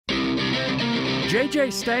JJ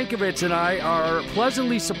Stankovitz and I are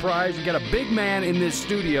pleasantly surprised. We got a big man in this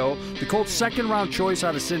studio. The Colts' second-round choice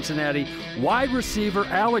out of Cincinnati. Wide receiver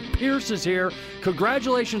Alec Pierce is here.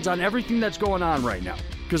 Congratulations on everything that's going on right now,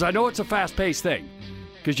 because I know it's a fast-paced thing.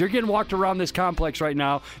 Because you're getting walked around this complex right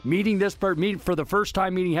now, meeting for the first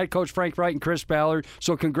time, meeting head coach Frank Reich and Chris Ballard.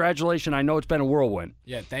 So congratulations. I know it's been a whirlwind.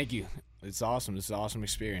 Yeah, thank you. It's awesome. It's an awesome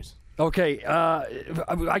experience. Okay,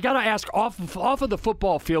 I got to ask off of the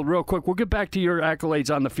football field real quick. We'll get back to your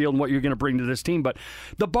accolades on the field and what you're going to bring to this team. But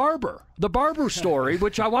the barber story,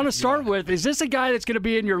 which I want to start with, is this a guy that's going to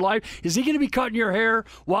be in your life? Is he going to be cutting your hair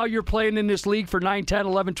while you're playing in this league for 9, 10,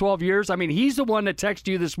 11, 12 years? I mean, he's the one that texted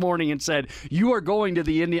you this morning and said you are going to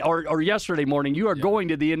the or yesterday morning, you are going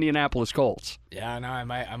to the Indianapolis Colts. Yeah, no, I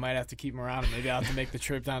might have to keep him around. Maybe I'll have to make the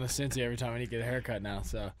trip down to Cincy every time I need to get a haircut now.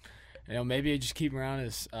 So. Maybe I just keep him around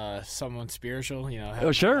as someone spiritual.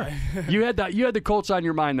 Oh, sure. You had the Colts on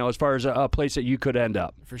your mind, though, as far as a place that you could end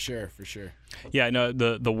up. For sure. Yeah, I know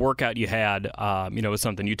the workout you had, was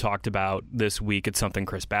something you talked about this week. It's something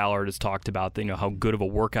Chris Ballard has talked about, how good of a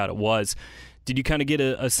workout it was. Did you kind of get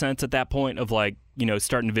a sense at that point of,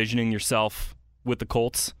 start envisioning yourself with the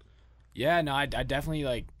Colts? Yeah, no, I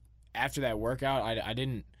definitely, after that workout, I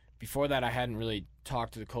didn't – before that I hadn't really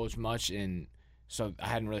talked to the coach much, and – so I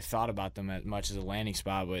hadn't really thought about them as much as a landing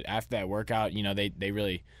spot. But after that workout,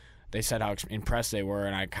 they said how impressed they were,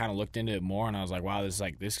 and I kind of looked into it more, and I was like, wow, this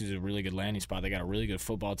is a really good landing spot. They got a really good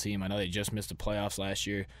football team. I know they just missed the playoffs last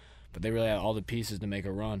year, but they really had all the pieces to make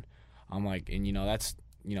a run. I'm like, and that's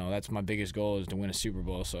my biggest goal is to win a Super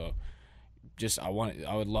Bowl. So I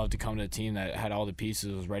would love to come to a team that had all the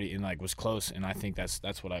pieces, was ready, and was close. And I think that's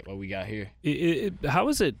what we got here. How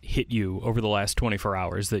has it hit you over the last 24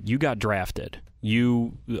 hours that you got drafted?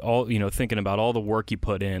 You all, thinking about all the work you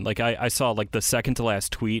put in. I saw the second to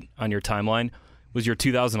last tweet on your timeline was your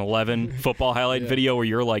 2011 football highlight video where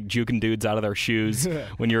you're juking dudes out of their shoes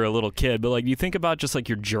when you're a little kid. But you think about just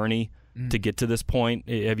your journey to get to this point.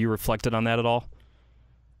 Have you reflected on that at all?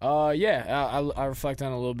 Yeah, I reflect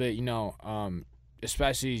on it a little bit.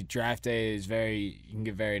 Especially draft day is you can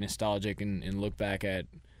get very nostalgic and look back at.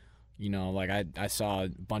 I saw a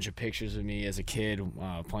bunch of pictures of me as a kid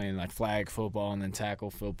playing flag football and then tackle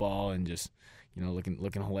football and just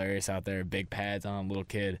looking hilarious out there, big pads on, little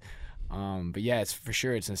kid. But yeah, it's for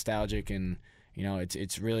sure it's nostalgic, and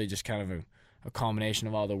it's really just kind of a culmination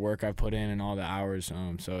of all the work I've put in and all the hours.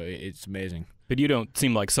 So it's amazing. But you don't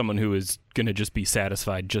seem like someone who is going to just be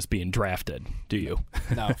satisfied just being drafted, do you?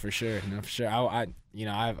 No, for sure. I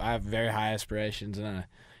have very high aspirations, and I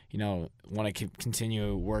want to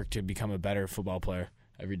continue work to become a better football player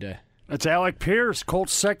every day. That's Alec Pierce,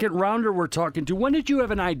 Colts second rounder we're talking to. When did you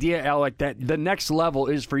have an idea, Alec, that the next level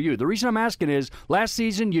is for you? The reason I'm asking is last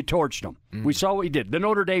season you torched them. Mm-hmm. We saw what you did. The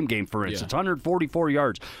Notre Dame game, for instance, 144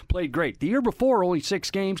 yards, played great. The year before, only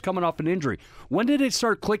 6 games, coming off an injury. When did it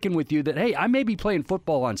start clicking with you that, hey, I may be playing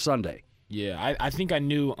football on Sunday? Yeah, I think I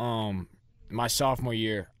knew my sophomore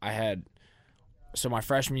year So my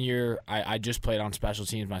freshman year, I just played on special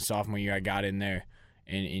teams. My sophomore year, I got in there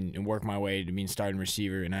and worked my way to being starting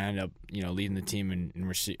receiver, and I ended up, leading the team in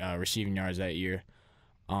receiving yards that year.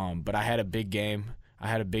 But I had a big game. I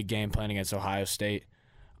had a big game playing against Ohio State,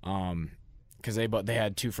 because they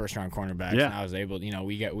had 2 first-round cornerbacks, and I was able.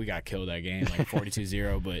 We got killed that game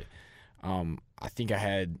 42-0, but I think I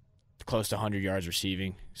had close to 100 yards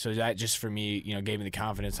receiving. So that just for me, gave me the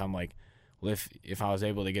confidence. I'm like, well, if I was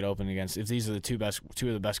able to get open against, if these are the two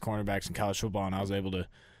of the best cornerbacks in college football, and I was able to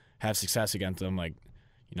have success against them,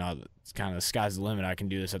 it's kind of the sky's the limit. I can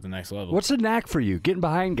do this at the next level. What's the knack for you, getting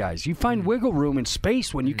behind guys? You find wiggle room and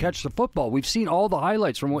space when you catch the football. We've seen all the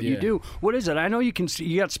highlights from what you do. What is it? I know you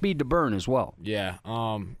got speed to burn as well. Yeah.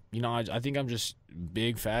 I think I'm just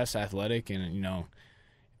big, fast, athletic, and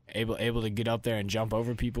able to get up there and jump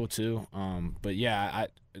over people too. But yeah,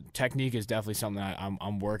 technique is definitely something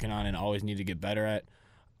I'm working on and always need to get better at.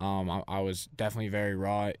 I was definitely very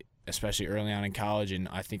raw, especially early on in college, and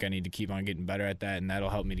I think I need to keep on getting better at that, and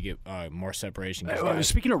that'll help me to get more separation.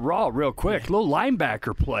 Speaking of raw, real quick, little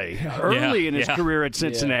linebacker play early in his career at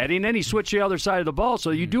Cincinnati, and then he switched the other side of the ball,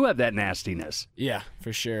 so you do have that nastiness. Yeah,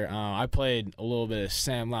 for sure. I played a little bit of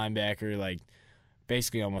Sam linebacker,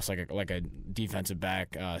 basically almost like a defensive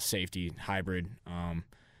back safety hybrid.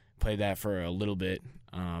 Played that for a little bit.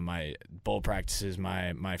 My bowl practices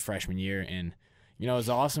my freshman year, and it was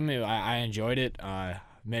awesome. I enjoyed it.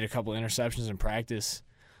 Made a couple interceptions in practice.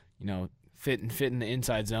 Fit in the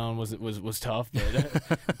inside zone was tough,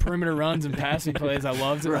 but perimeter runs and passing plays, I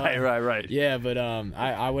loved it. Right. Yeah, but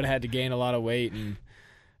I would have had to gain a lot of weight, and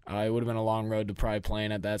It would have been a long road to probably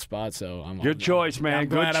playing at that spot. So Good choice, man. I'm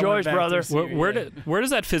Good glad I choice, went back brother. to receiver, Where does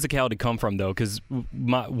that physicality come from, though? Because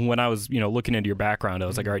when I was looking into your background, I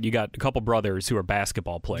was like, all right, you got a couple brothers who are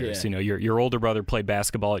basketball players. Yeah. Your older brother played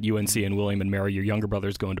basketball at UNC and William and Mary. Your younger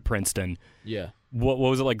brother's going to Princeton. Yeah. What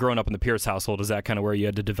was it like growing up in the Pierce household? Is that kind of where you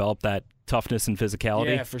had to develop that toughness and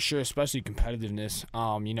physicality? Yeah, for sure, especially competitiveness.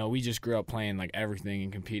 We just grew up playing like everything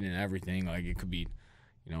and competing in everything. Like it could be,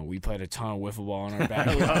 we played a ton of wiffle ball in our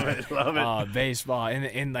backyard. Love it. Baseball,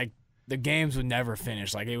 and like the games would never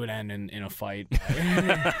finish. Like it would end in a fight.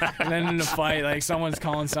 And then in a fight, like someone's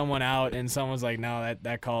calling someone out, and someone's like, "No,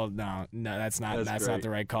 that call, no, that's not the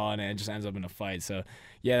right call," and it just ends up in a fight. So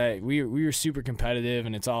yeah, we were super competitive,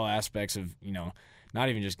 and it's all aspects of not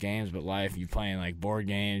even just games, but life. You're playing like board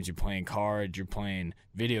games, you're playing cards, you're playing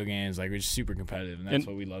video games. Like we're just super competitive, and that's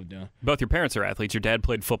what we love doing. Both your parents are athletes. Your dad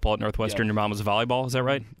played football at Northwestern. Your mom was volleyball. Is that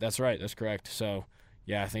right? That's right. That's correct. So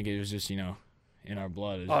yeah, I think it was just in our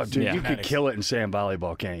blood. Oh, dude, you could genetics. kill it in sand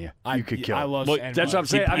volleyball, can't you? You could kill I it. love Well, sand That's what I'm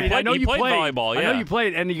saying. He I mean, played- I know he you played played volleyball, I know yeah. you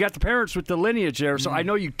played, and you got the parents with the lineage there, so I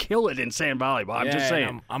know you kill it in sand volleyball. I'm just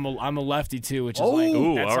saying. I'm a lefty too, which is Oh. like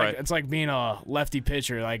Ooh, that's all like right. it's like being a lefty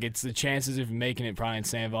pitcher. Like it's the chances of making it probably in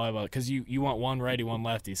sand volleyball because you want one righty, one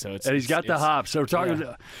lefty. So it's And he's got the hops. So we're talking.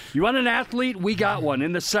 You want an athlete? We got one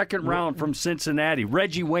in the second round from Cincinnati.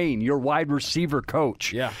 Reggie Wayne, your wide receiver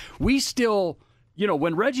coach. Yeah. We still.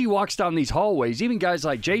 When Reggie walks down these hallways, even guys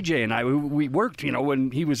like JJ and I, we worked,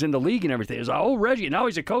 when he was in the league and everything. It was like, oh, Reggie. Now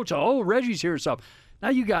he's a coach. Oh, Reggie's here and stuff. Now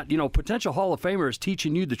you got, potential Hall of Famers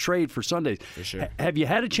teaching you the trade for Sundays. For sure. Have you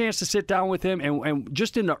had a chance to sit down with him? And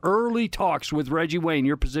just in the early talks with Reggie Wayne,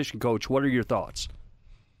 your position coach, what are your thoughts?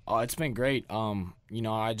 Oh, it's been great.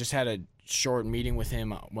 I just had a short meeting with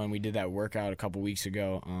him when we did that workout a couple weeks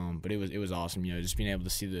ago. But it was awesome. Just being able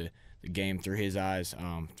to see the game through his eyes,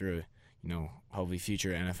 through hopefully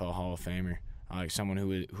future NFL Hall of Famer, like someone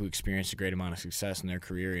who experienced a great amount of success in their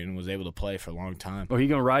career and was able to play for a long time. Oh, he's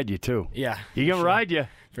going to ride you, too. Yeah, He's going to ride you.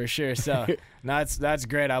 for sure. So that's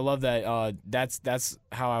great. I love that. That's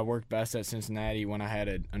how I worked best at Cincinnati when I had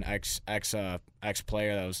an ex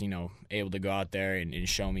player that was able to go out there and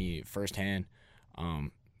show me firsthand.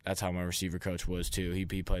 That's how my receiver coach was too. He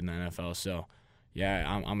played in the NFL, so.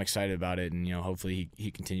 Yeah, I'm excited about it, and hopefully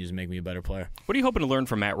he continues to make me a better player. What are you hoping to learn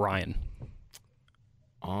from Matt Ryan?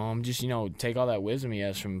 Just take all that wisdom he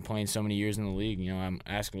has from playing so many years in the league. I'm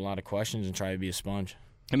asking a lot of questions and try to be a sponge.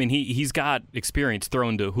 I mean, he's got experience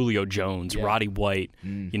throwing to Julio Jones, Yeah. Roddy White,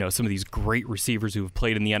 some of these great receivers who have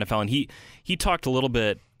played in the NFL. And he talked a little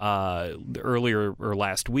bit earlier or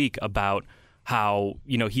last week about how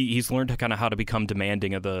he's learned to kind of how to become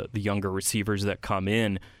demanding of the younger receivers that come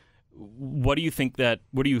in. What do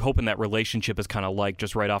you hoping that relationship is kind of like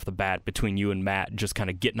just right off the bat between you and Matt, just kind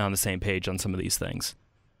of getting on the same page on some of these things?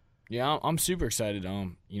 Yeah, I'm super excited.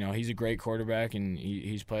 He's a great quarterback, and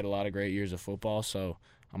he's played a lot of great years of football. So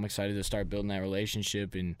I'm excited to start building that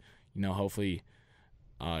relationship, and hopefully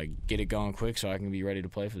get it going quick so I can be ready to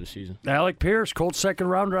play for the season. Alec Pierce, Colts second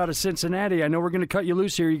rounder out of Cincinnati. I know we're going to cut you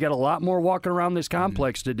loose here. You got a lot more walking around this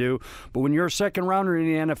complex to do. But when you're a second rounder in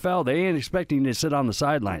the NFL, they ain't expecting you to sit on the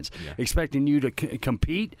sidelines, expecting you to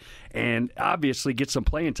compete and obviously get some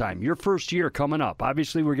playing time. Your first year coming up.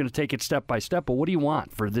 Obviously, we're going to take it step by step. But what do you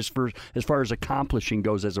want for this first, as far as accomplishing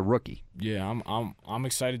goes as a rookie? Yeah, I'm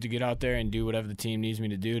excited to get out there and do whatever the team needs me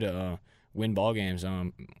to do to win ball games,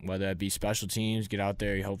 whether that be special teams, get out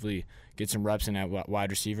there, hopefully get some reps in that wide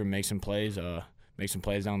receiver, make some plays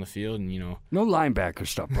down the field, and No linebacker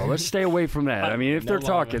stuff, bro. Let's stay away from that. I mean, if they're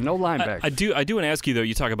talking, no linebacker. I do want to ask you, though,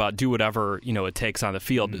 you talk about do whatever it takes on the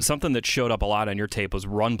field. Mm-hmm. Something that showed up a lot on your tape was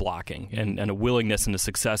run blocking and a willingness and a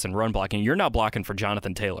success in run blocking. You're now blocking for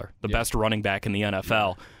Jonathan Taylor, the best running back in the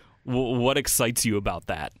NFL. Yeah. What excites you about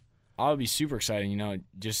that? I'll be super excited,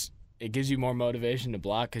 just it gives you more motivation to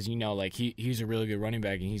block because he's a really good running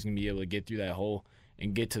back and he's going to be able to get through that hole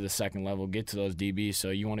and get to the second level, get to those DBs. So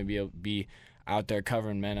you want to be able to be out there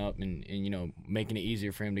covering men up and making it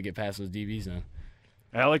easier for him to get past those DBs then.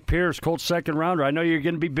 Alec Pierce, Colts second rounder. I know you're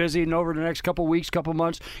going to be busy and over the next couple weeks, couple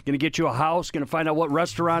months. Going to get you a house, going to find out what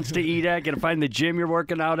restaurants to eat at, going to find the gym you're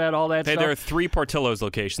working out at, all that stuff. Hey, there are 3 Portillo's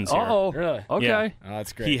locations here. Uh-oh. Really? Okay. Yeah. Oh,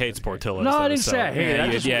 that's great. He hates Portillo's. No, though, I didn't so- say I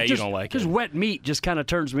hate it. You don't like it. Just wet meat just kind of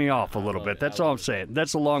turns me off a little bit. That's all I'm saying.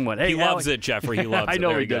 That's a long one. Hey, He loves Alec- it, Jeffrey. He loves it. I know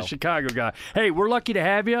There he you go. does. Chicago guy. Hey, we're lucky to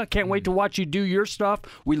have you. Can't wait to watch you do your stuff.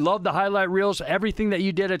 We love the highlight reels, everything that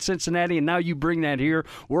you did at Cincinnati, and now you bring that here.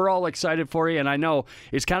 We're all excited for you, and I know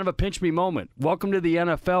it's kind of a pinch me moment. Welcome to the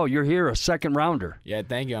NFL. You're here, a second rounder. Yeah,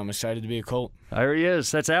 thank you. I'm excited to be a Colt. There he is.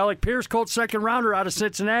 That's Alec Pierce, Colts second rounder out of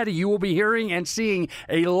Cincinnati. You will be hearing and seeing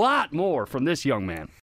a lot more from this young man.